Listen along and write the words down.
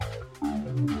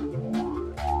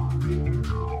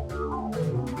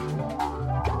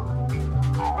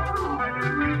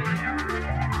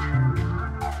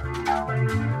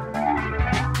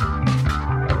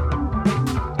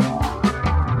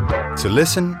To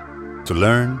listen, to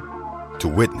learn, to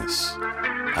witness.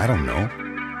 I don't know.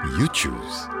 You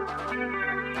choose.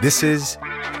 This is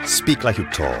Speak Like You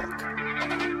Talk.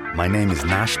 My name is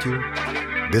Nashtu.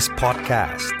 This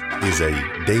podcast is a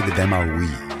David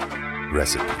Emaoui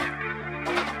recipe.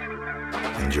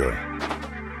 Enjoy.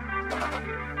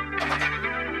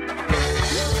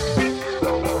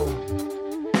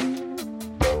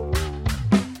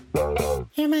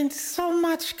 You mean so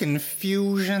much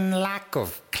confusion, lack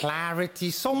of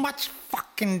clarity, so much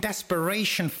fucking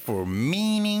desperation for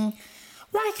meaning?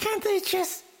 Why can't they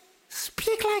just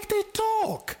speak like they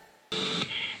talk?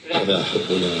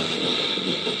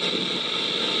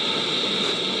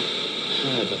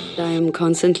 I am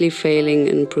constantly failing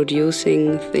in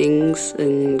producing things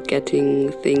and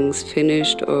getting things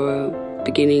finished or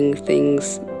beginning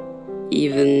things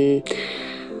even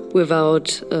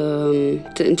without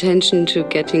the intention to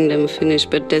getting them finished.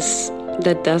 But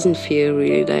that doesn't feel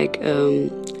really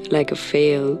like a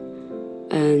fail.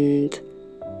 And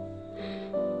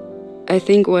I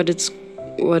think what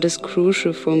is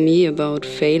crucial for me about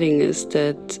failing is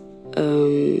that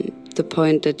the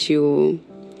point that you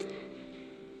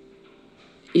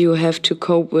have to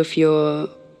cope with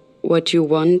what you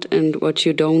want and what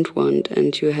you don't want,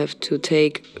 and you have to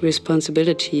take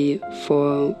responsibility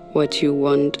for what you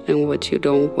want and what you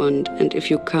don't want. And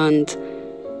if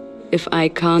I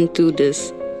can't do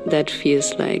this, that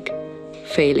feels like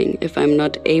failing. If I'm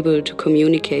not able to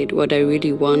communicate what I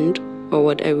really want or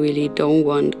what I really don't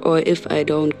want, or if I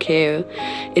don't care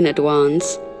in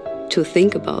advance to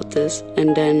think about this,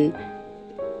 and then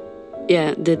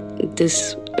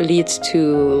this leads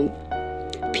to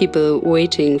people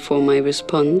waiting for my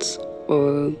response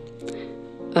or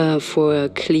for a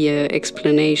clear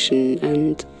explanation.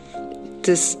 And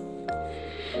this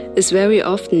is very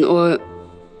often or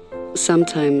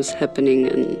sometimes happening,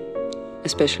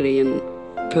 especially in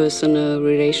personal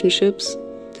relationships,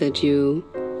 that you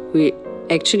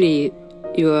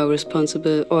are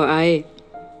responsible, or I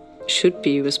should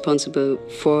be responsible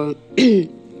for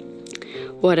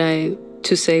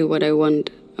to say what I want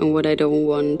and what I don't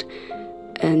want,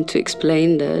 and to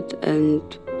explain that. And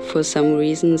for some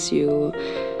reasons you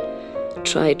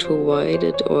try to avoid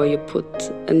it, or you put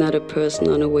another person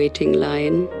on a waiting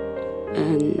line,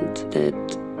 and that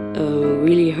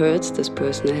really hurts this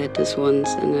person. I had this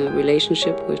once in a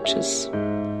relationship which is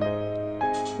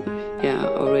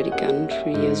already gone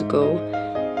 3 years ago,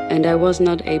 and I was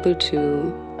not able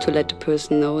to let the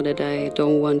person know that I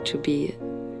don't want to be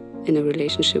in a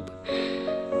relationship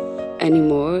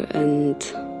anymore. And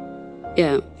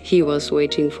he was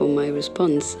waiting for my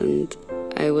response, and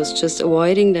I was just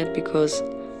avoiding that because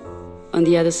on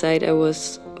the other side I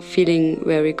was feeling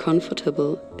very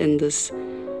comfortable in this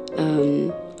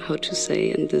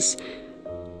in this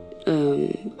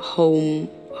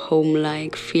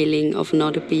home-like feeling of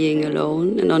not being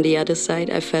alone. And on the other side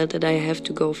I felt that I have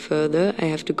to go further, I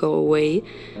have to go away,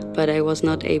 but I was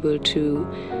not able to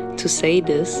say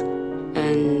this.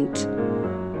 And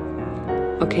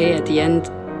at the end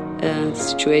the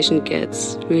situation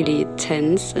gets really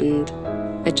tense and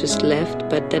I just left,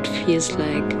 but that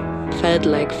felt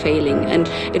like failing. And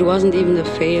it wasn't even a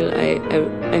fail. I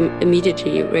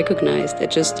immediately recognized. I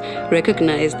just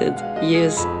recognized it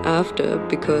years after,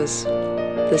 because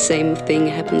the same thing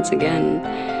happens again.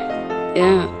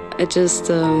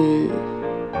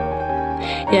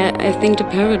 I think the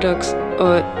paradox,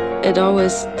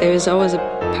 there is always a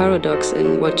paradox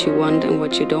in what you want and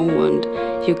what you don't want.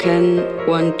 You can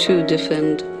want two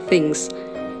different things,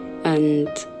 and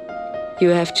you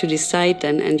have to decide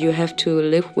then, and you have to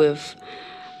live with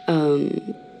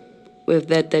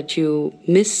that you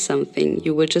miss something.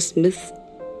 You will just miss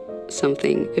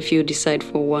something if you decide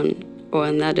for one or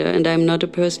another. And I'm not a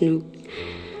person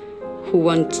who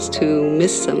wants to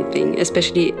miss something.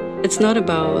 Especially, it's not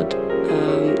about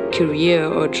career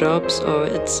or jobs, or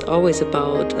it's always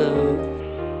about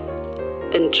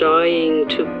enjoying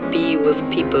to be with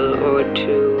people, or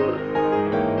to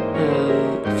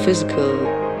physical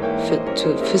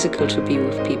to be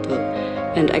with people.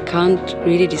 And I can't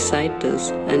really decide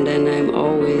this, and then I'm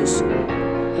always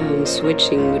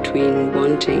switching between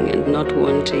wanting and not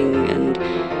wanting. And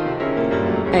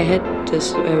I had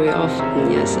this very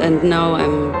often, yes. And now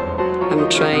I'm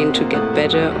trying to get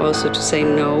better also to say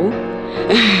no.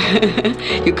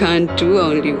 You can't do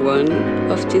only one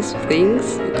of these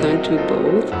things. You can't do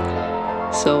both.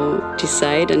 So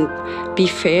decide and be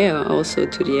fair also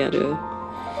to the other.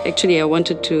 Actually, I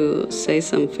wanted to say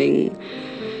something,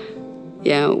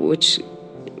 which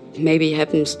maybe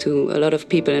happens to a lot of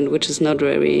people and which is not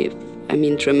very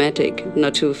dramatic,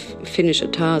 not to finish a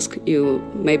task you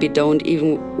maybe don't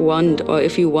even want, or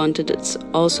if you want it, it's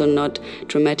also not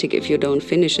dramatic if you don't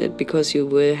finish it, because you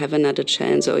will have another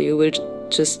chance, or you will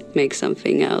just make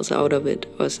something else out of it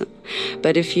or something.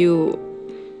 But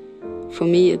for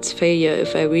me, it's failure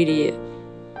if I really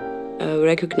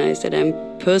recognize that I'm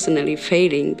personally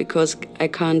failing because I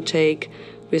can't take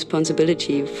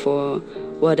responsibility for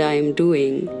what I'm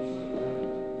doing.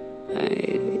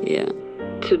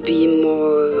 To be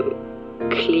more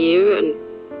clear and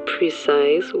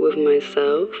precise with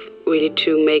myself, really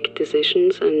to make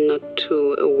decisions and not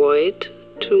to avoid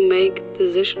to make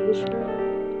decisions.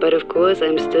 But of course,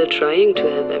 I'm still trying to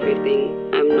have everything.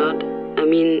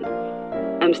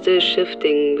 I'm still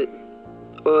shifting,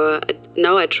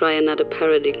 now I try another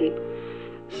paradigm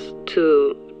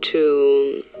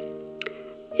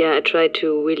I try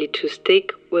to really to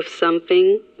stick with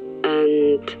something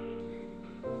and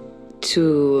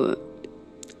to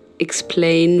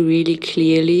explain really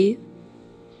clearly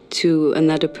to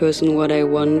another person what I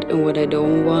want and what I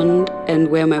don't want and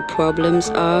where my problems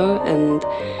are, and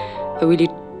I really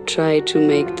try to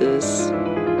make this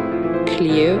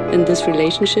clear in this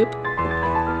relationship.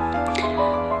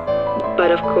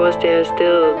 But of course there are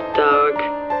still dark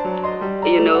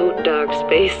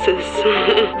spaces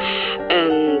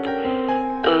and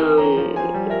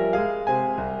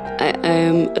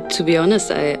to be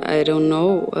honest, I don't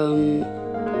know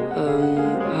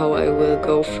how I will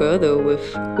go further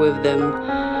with them,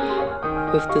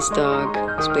 with these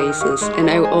dark spaces. And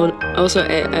I also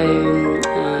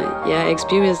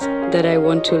experienced that I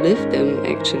want to live them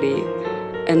actually.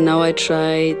 And now I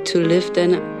try to live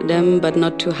them, but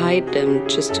not to hide them,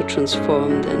 just to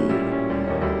transform them.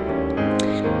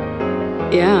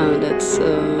 Yeah,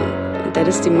 that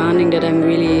is demanding that I'm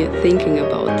really thinking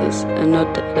about this, and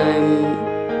not that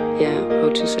I'm,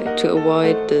 to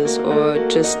avoid this, or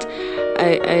just,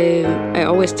 I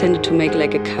always tended to make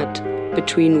like a cut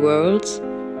between worlds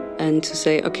and to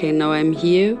say, okay, now I'm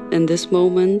here in this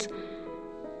moment,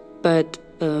 but,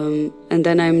 and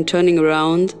then I'm turning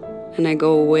around and I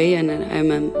go away and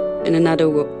I'm in another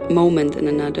moment, in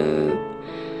another,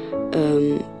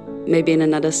 maybe in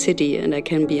another city, and I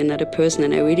can be another person,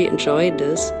 and I really enjoy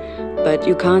this. But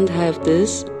you can't have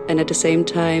this and at the same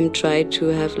time try to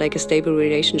have like a stable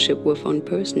relationship with one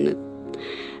person. It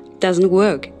doesn't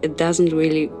work. It doesn't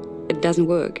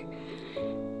work.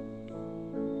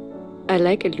 I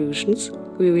like illusions.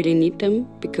 We really need them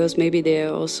because maybe they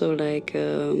are also like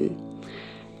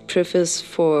preface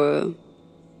for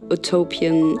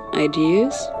utopian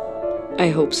ideas. I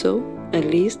hope so, at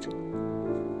least.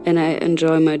 And I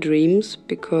enjoy my dreams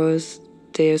because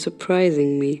they are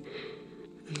surprising me.